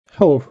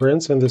Hello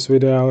friends, in this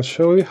video I'll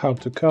show you how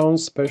to count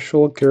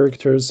special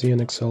characters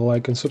in Excel.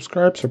 Like and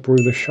subscribe,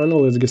 support the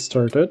channel. Let's get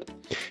started.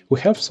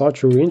 We have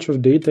such a range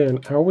of data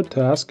and our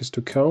task is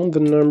to count the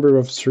number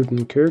of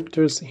certain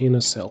characters in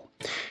a cell.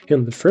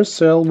 In the first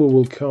cell we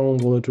will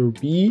count the letter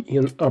B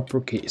in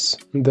uppercase,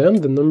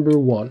 then the number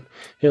 1,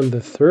 in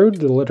the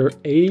third the letter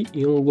A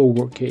in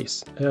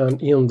lowercase,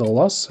 and in the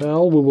last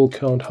cell we will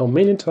count how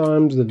many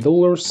times the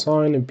dollar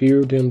sign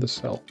appeared in the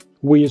cell.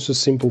 We use a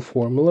simple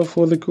formula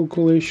for the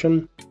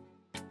calculation.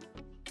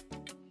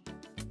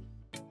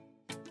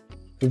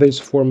 This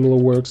formula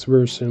works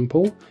very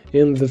simple.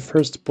 In the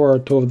first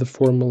part of the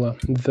formula,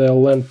 the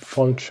length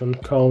function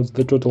counts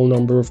the total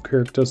number of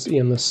characters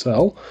in a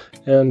cell,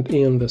 and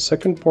in the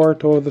second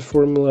part of the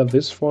formula,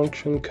 this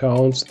function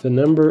counts the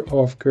number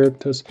of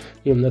characters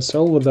in a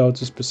cell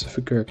without a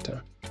specific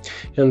character.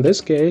 In this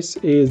case,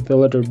 is the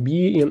letter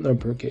B in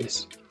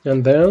uppercase.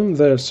 And then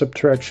the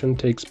subtraction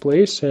takes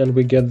place and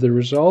we get the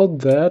result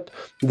that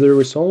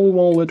there is only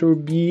one letter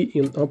B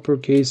in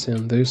uppercase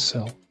in this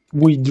cell.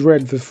 We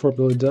drag the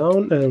formula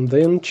down and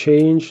then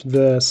change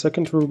the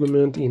second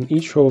argument in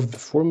each of the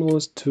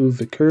formulas to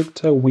the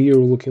character we are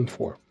looking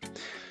for.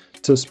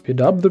 To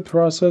speed up the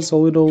process a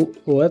little,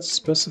 let's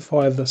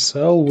specify the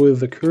cell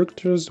with the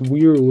characters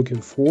we are looking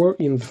for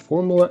in the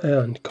formula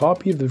and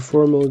copy the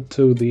formula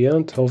to the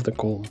end of the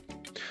column.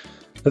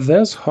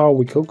 That's how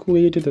we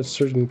calculated a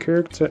certain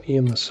character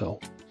in the cell.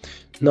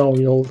 Now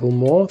you know a little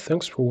more.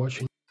 Thanks for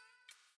watching.